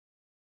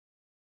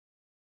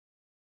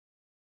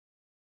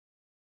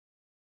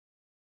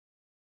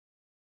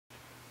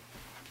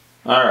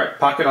Alright,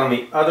 pocket on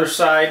the other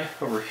side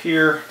over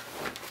here.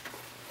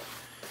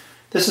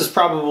 This is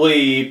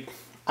probably,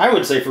 I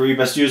would say, for me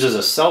best used as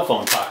a cell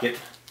phone pocket.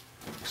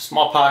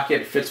 Small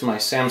pocket, fits my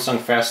Samsung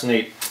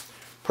Fascinate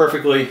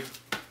perfectly,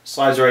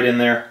 slides right in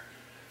there.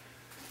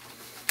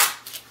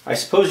 I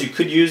suppose you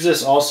could use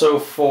this also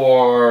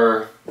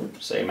for,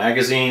 say, a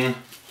magazine.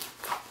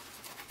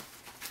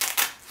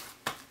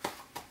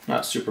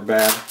 Not super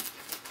bad.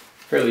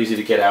 Fairly easy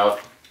to get out.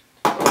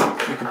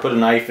 You could put a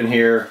knife in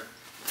here.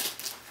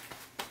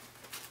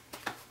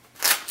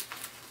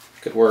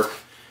 Could work.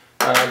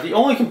 The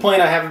only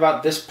complaint I have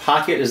about this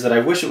pocket is that I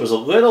wish it was a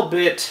little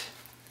bit,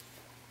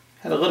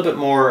 had a little bit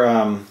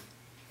more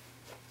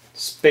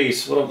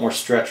space, a little bit more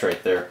stretch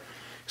right there.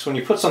 So when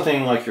you put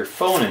something like your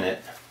phone in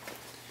it,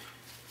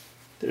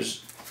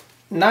 there's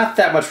not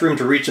that much room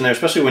to reach in there,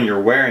 especially when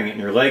you're wearing it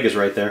and your leg is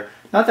right there.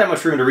 Not that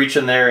much room to reach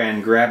in there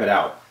and grab it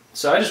out.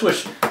 So I just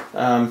wish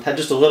had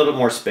just a little bit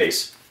more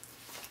space.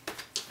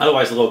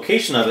 Otherwise, the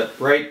location of it,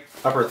 right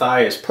upper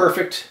thigh, is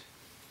perfect.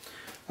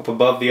 Up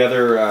above the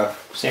other,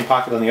 same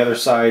pocket on the other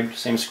side,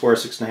 same square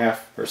 6.5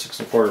 or 6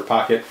 1/4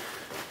 pocket.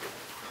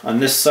 On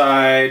this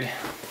side,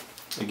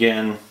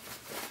 again,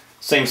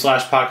 same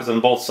slash pockets on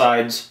both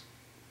sides.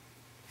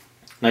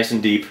 Nice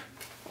and deep.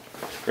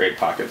 Great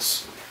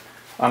pockets.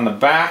 On the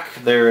back,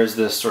 there is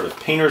this sort of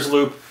painter's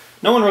loop.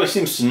 No one really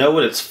seems to know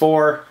what it's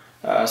for.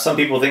 Some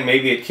people think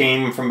maybe it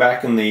came from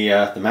back in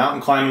the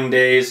mountain climbing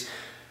days.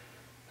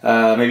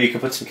 Maybe you can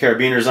put some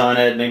carabiners on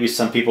it. Maybe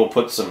some people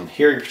put some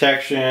hearing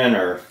protection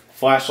or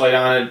flashlight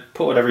on it.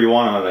 Put whatever you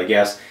want on it, I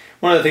guess.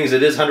 One of the things,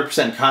 it is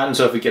 100% cotton,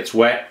 so if it gets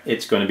wet,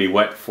 it's going to be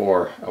wet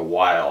for a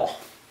while.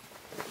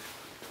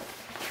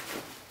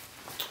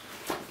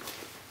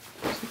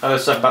 Other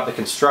stuff about the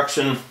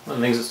construction. One of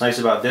the things that's nice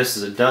about this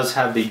is it does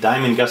have the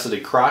diamond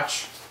gusseted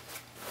crotch.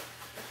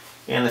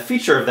 And the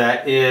feature of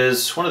that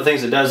is, one of the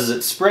things it does is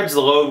it spreads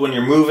the load when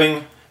you're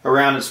moving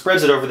around. It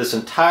spreads it over this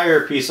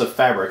entire piece of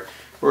fabric.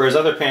 Whereas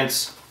other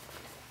pants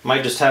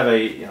might just have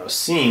a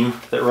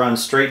seam that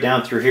runs straight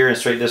down through here and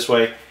straight this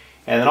way,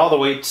 and then all the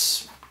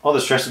weights, all the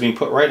stress is being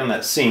put right on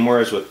that seam.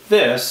 Whereas with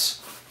this,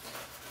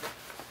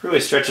 really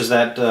stretches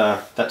that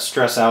that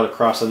stress out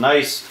across a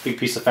nice big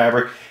piece of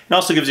fabric, and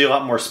also gives you a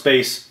lot more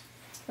space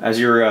as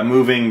you're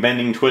moving,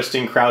 bending,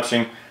 twisting,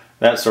 crouching,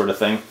 that sort of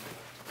thing.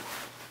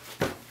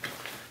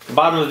 The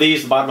bottom of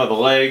these, the bottom of the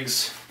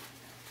legs,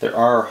 there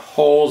are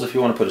holes if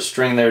you want to put a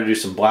string there to do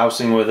some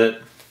blousing with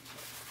it.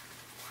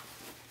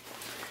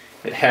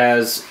 It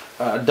has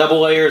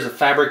double layers of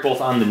fabric both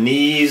on the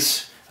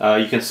knees.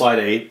 You can slide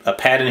a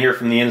pad in here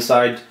from the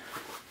inside,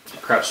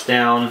 crouch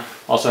down.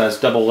 Also has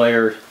double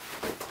layer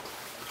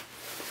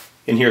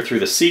in here through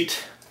the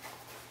seat.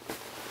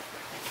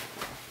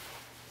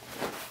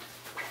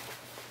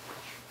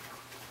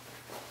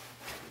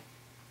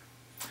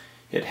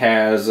 It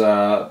has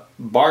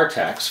bar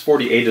tacks,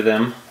 48 of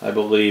them, I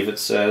believe it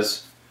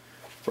says,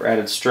 for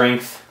added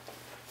strength.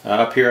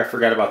 Up here, I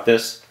forgot about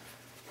this.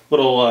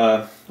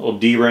 Little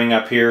D-ring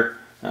up here.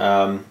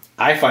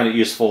 I find it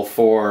useful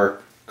for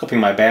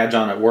clipping my badge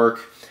on at work.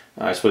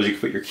 I suppose you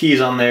can put your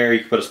keys on there, you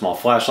can put a small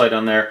flashlight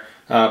on there,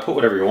 put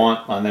whatever you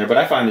want on there, but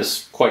I find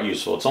this quite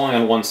useful. It's only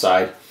on one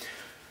side.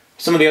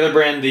 Some of the other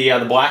brand, the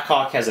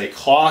Blackhawk, has a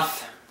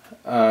cloth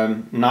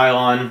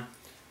nylon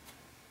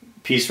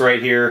piece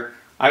right here.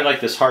 I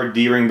like this hard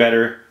D-ring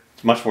better.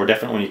 It's much more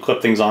definite when you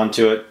clip things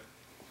onto it.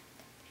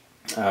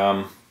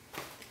 I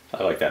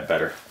like that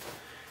better.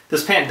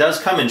 This pant does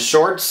come in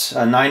shorts,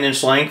 a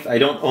 9-inch length. I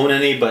don't own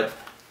any, but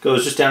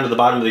goes just down to the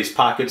bottom of these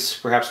pockets.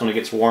 Perhaps when it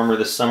gets warmer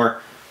this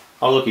summer,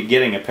 I'll look at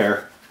getting a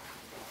pair.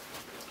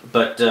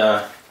 But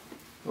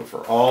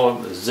overall,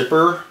 the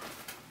zipper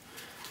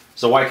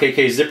is a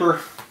YKK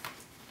zipper.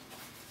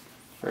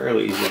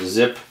 Fairly easy to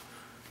zip.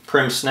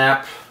 Prim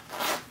snap.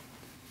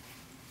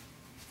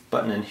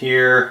 Button in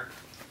here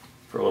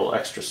for a little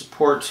extra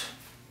support,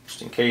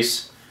 just in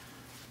case.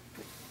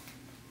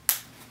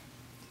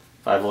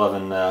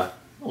 5.11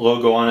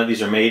 logo on it.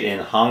 These are made in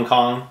Hong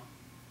Kong.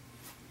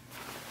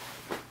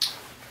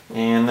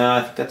 And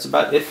I think that's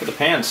about it for the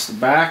pants. The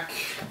back,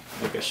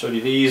 I think I showed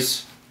you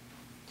these.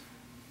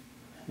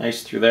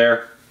 Nice through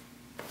there.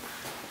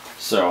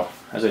 So,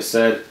 as I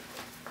said,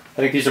 I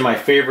think these are my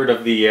favorite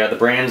of the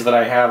brands that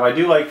I have. I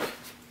do like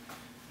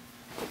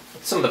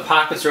some of the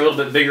pockets are a little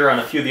bit bigger on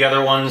a few of the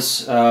other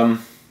ones.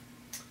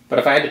 But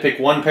if I had to pick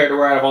one pair to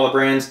wear out of all the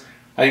brands,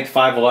 I think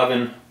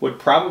 5.11 would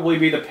probably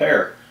be the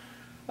pair.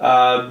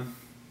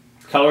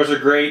 Colors are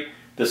great.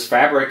 This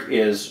fabric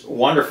is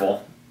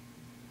wonderful.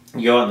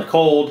 You go out in the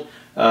cold,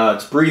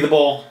 it's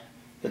breathable.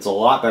 It's a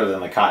lot better than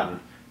the cotton.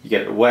 You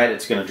get it wet,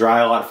 it's going to dry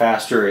a lot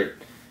faster.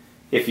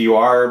 If you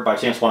are by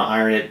chance want to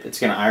iron it,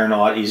 it's going to iron a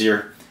lot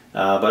easier.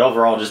 But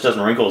overall, it just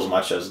doesn't wrinkle as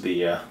much as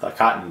the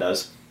cotton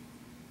does.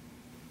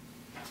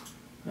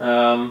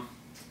 I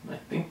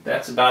think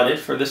that's about it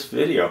for this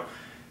video.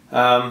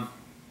 Like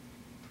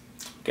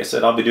I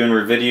said, I'll be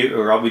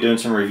doing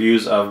some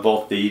reviews of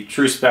both the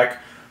True Spec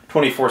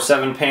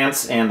 24/7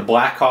 pants and the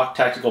Blackhawk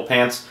tactical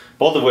pants,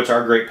 both of which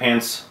are great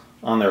pants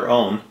on their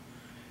own.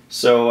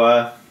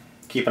 So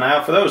keep an eye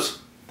out for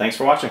those. Thanks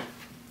for watching.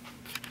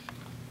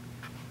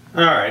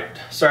 Alright,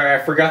 sorry,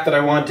 I forgot that I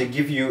wanted to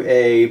give you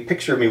a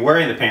picture of me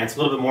wearing the pants, a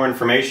little bit more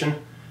information.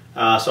 So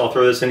I'll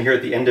throw this in here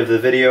at the end of the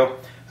video.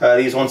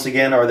 These, once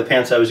again, are the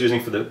pants I was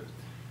using for the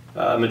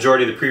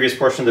majority of the previous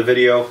portion of the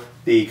video.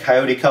 The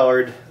coyote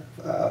colored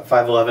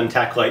 5.11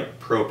 Taclite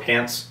Pro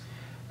Pants.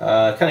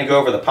 Kind of go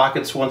over the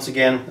pockets once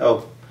again.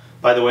 Oh,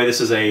 by the way, this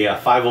is a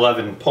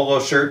 5.11 polo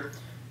shirt.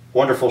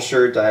 Wonderful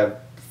shirt. I have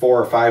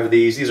 4 or 5 of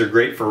these. These are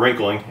great for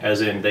wrinkling, as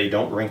in they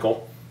don't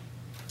wrinkle.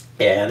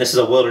 And this is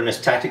a Wilderness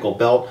tactical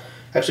belt.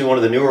 Actually one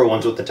of the newer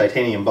ones with the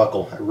titanium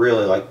buckle. I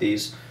really like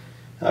these.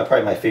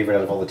 Probably my favorite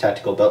out of all the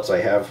tactical belts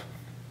I have.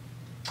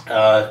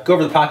 Go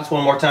over the pockets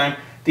one more time.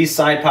 These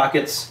side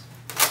pockets,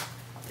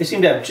 they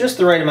seem to have just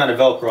the right amount of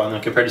Velcro on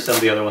them compared to some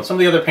of the other ones. Some of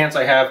the other pants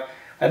I have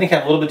think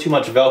have a little bit too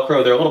much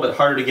Velcro. They're a little bit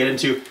harder to get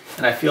into,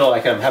 and I feel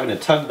like I'm having to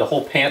tug the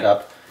whole pant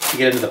up to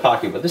get into the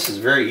pocket. But this is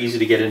very easy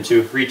to get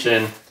into. Reach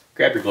in,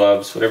 grab your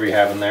gloves, whatever you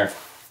have in there.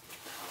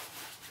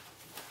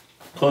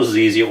 Closes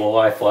easy, it will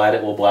lie flat,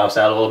 it will blouse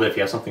out a little bit if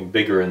you have something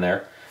bigger in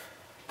there.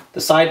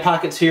 The side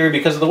pockets here,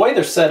 because of the way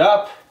they're set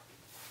up,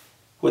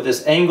 with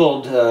this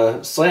angled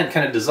slant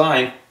kind of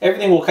design,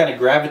 everything will kind of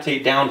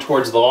gravitate down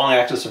towards the long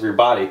axis of your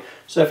body.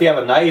 So if you have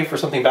a knife or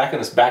something back in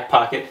this back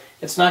pocket,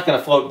 it's not going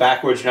to float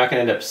backwards, you're not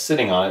going to end up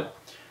sitting on it.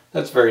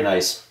 That's very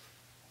nice.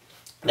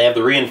 They have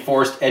the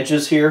reinforced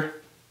edges here.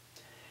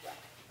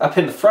 Up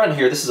in the front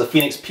here, this is a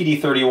Phoenix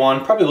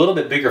PD31, probably a little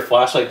bit bigger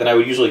flashlight than I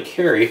would usually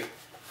carry.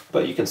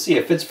 But you can see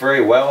it fits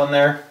very well in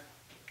there.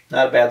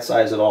 Not a bad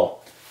size at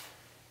all.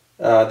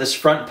 This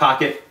front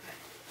pocket,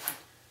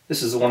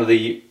 this is one of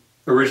the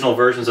original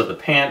versions of the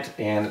pant,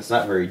 and it's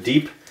not very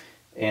deep.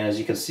 And as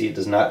you can see, it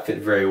does not fit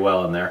very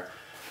well in there.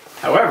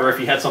 However, if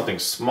you had something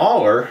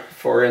smaller,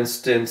 for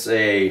instance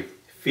a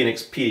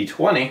Phoenix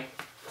PD20,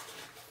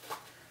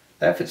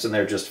 that fits in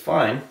there just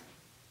fine.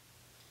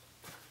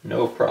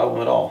 No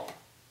problem at all.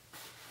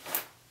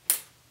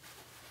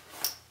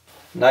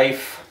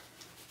 Knife.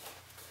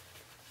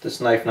 This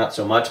knife not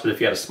so much, but if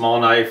you had a small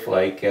knife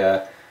like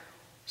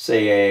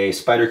say a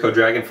Spyderco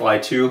Dragonfly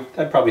 2,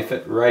 that'd probably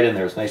fit right in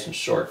there. It's nice and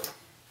short.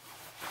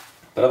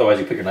 But otherwise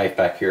you put your knife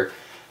back here.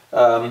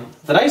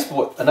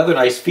 Another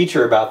nice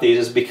feature about these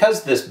is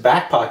because this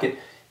back pocket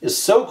is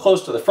so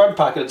close to the front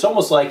pocket, it's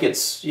almost like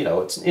it's, you know,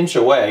 it's an inch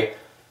away.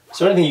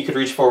 So anything you could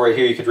reach for right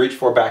here, you could reach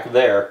for back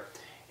there.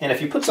 And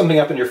if you put something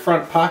up in your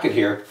front pocket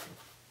here,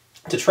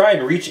 to try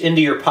and reach into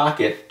your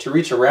pocket, to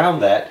reach around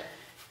that,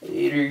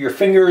 your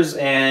fingers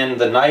and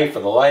the knife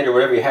or the light or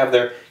whatever you have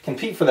there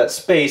compete for that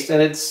space,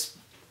 and it's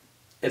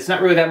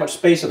not really that much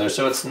space in there.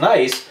 So it's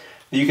nice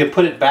that you can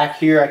put it back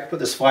here. I can put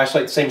this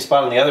flashlight the same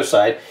spot on the other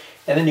side,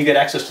 and then you get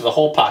access to the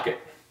whole pocket.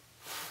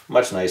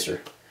 Much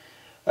nicer.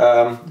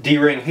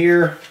 D-ring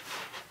here.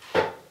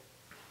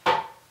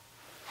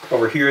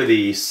 Over here,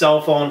 the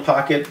cell phone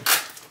pocket.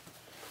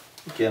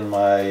 Again,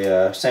 my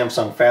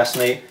Samsung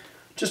Fascinate.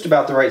 Just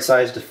about the right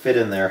size to fit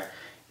in there.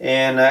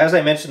 And as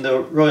I mentioned,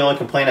 the really only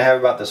complaint I have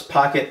about this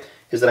pocket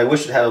is that I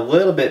wish it had it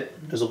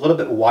was a little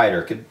bit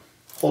wider. It could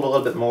hold a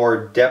little bit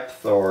more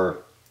depth, or,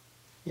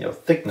 you know,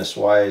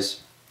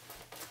 thickness-wise.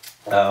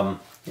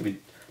 Maybe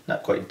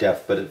not quite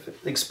depth, but it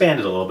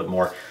expanded a little bit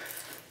more.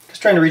 Because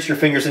trying to reach your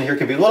fingers in here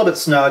can be a little bit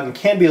snug and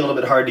can be a little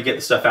bit hard to get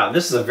the stuff out. And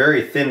this is a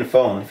very thin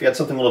phone. If you had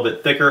something a little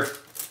bit thicker,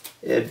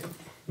 it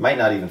might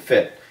not even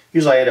fit.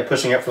 Usually I end up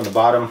pushing up from the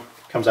bottom.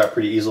 Comes out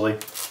pretty easily.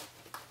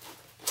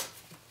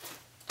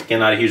 Again,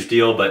 not a huge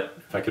deal, but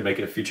if I could make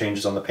a few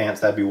changes on the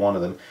pants, that'd be one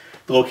of them.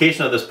 The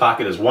location of this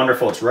pocket is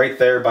wonderful. It's right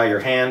there by your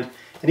hand.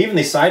 And even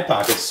these side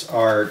pockets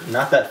are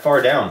not that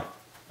far down.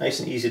 Nice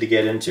and easy to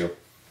get into.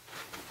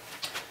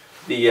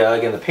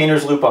 Again, the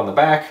painter's loop on the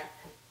back.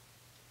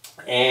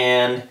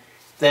 And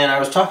then I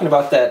was talking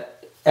about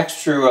that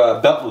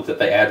extra belt loop that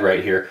they add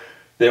right here.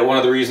 That one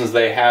of the reasons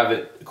they have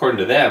it, according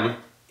to them,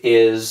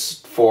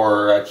 is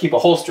for keep a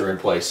holster in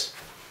place.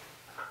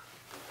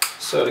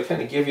 So to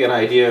kind of give you an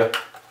idea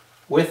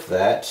with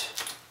that,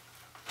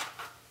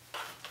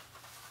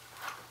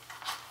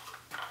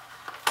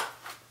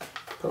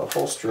 put a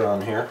holster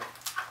on here.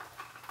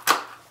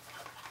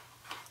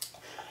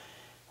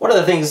 One of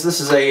the things, this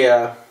is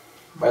a,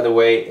 by the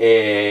way,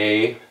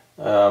 a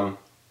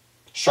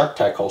shark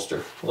tack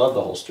holster. Love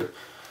the holster.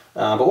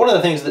 But one of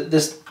the things that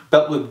this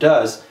belt loop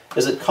does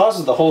is it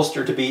causes the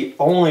holster to be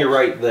only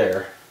right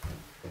there.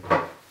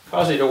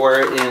 Causes you to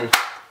wear it in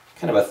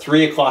kind of a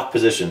 3 o'clock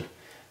position.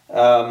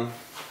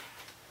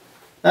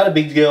 Not a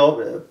big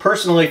deal.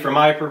 Personally, for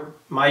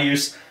my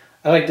use,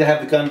 I like to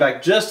have the gun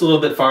back just a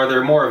little bit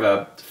farther, more of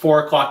a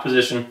 4 o'clock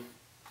position.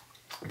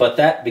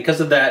 But because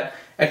of that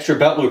extra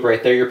belt loop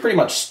right there, you're pretty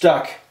much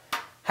stuck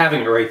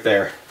having it right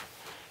there.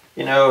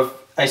 You know,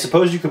 I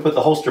suppose you could put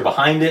the holster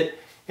behind it,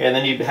 and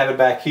then you'd have it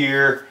back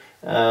here.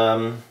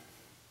 I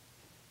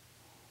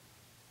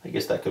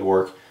guess that could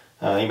work.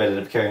 You might end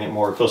up carrying it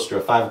more closer to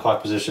a 5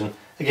 o'clock position.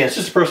 Again, it's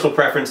just a personal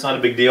preference, not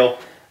a big deal.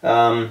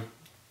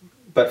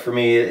 But for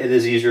me, it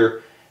is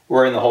easier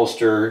wearing the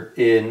holster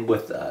in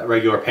with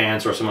regular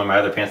pants or some of my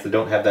other pants that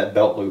don't have that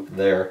belt loop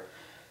there.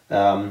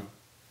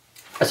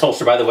 This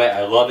holster, by the way,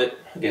 I love it.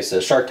 It's a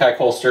Shark Tac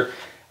holster.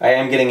 I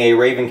am getting a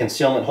Raven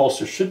concealment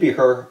holster. Should be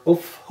her,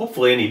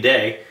 hopefully any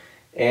day.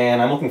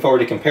 And I'm looking forward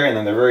to comparing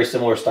them. They're very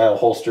similar style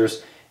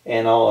holsters.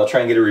 And I'll try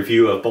and get a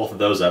review of both of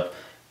those up.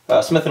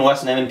 Smith &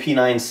 Wesson M&P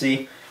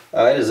 9C.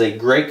 It is a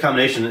great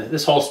combination.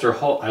 This holster,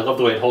 I love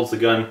the way it holds the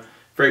gun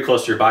very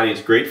close to your body.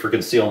 It's great for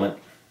concealment.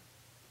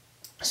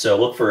 So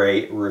look for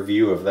a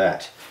review of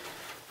that.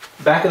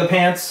 Back of the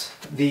pants,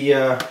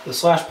 the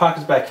slash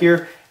pockets back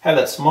here have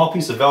that small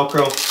piece of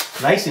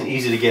Velcro, nice and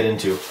easy to get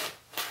into.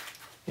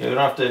 You don't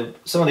have to.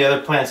 Some of the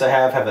other pants I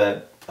have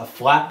a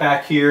flap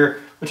back here,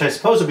 which I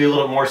suppose would be a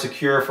little more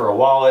secure for a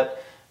wallet.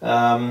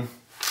 But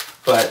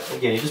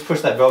again, you just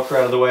push that Velcro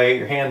out of the way,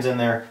 your hand's in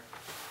there,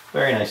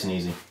 very nice and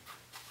easy.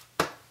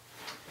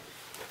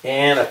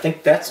 And I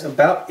think that's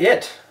about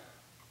it.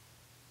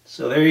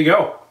 So there you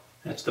go.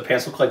 That's the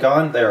pants look like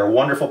on. They are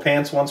wonderful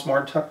pants one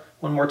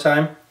more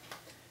time.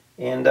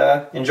 And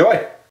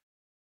enjoy.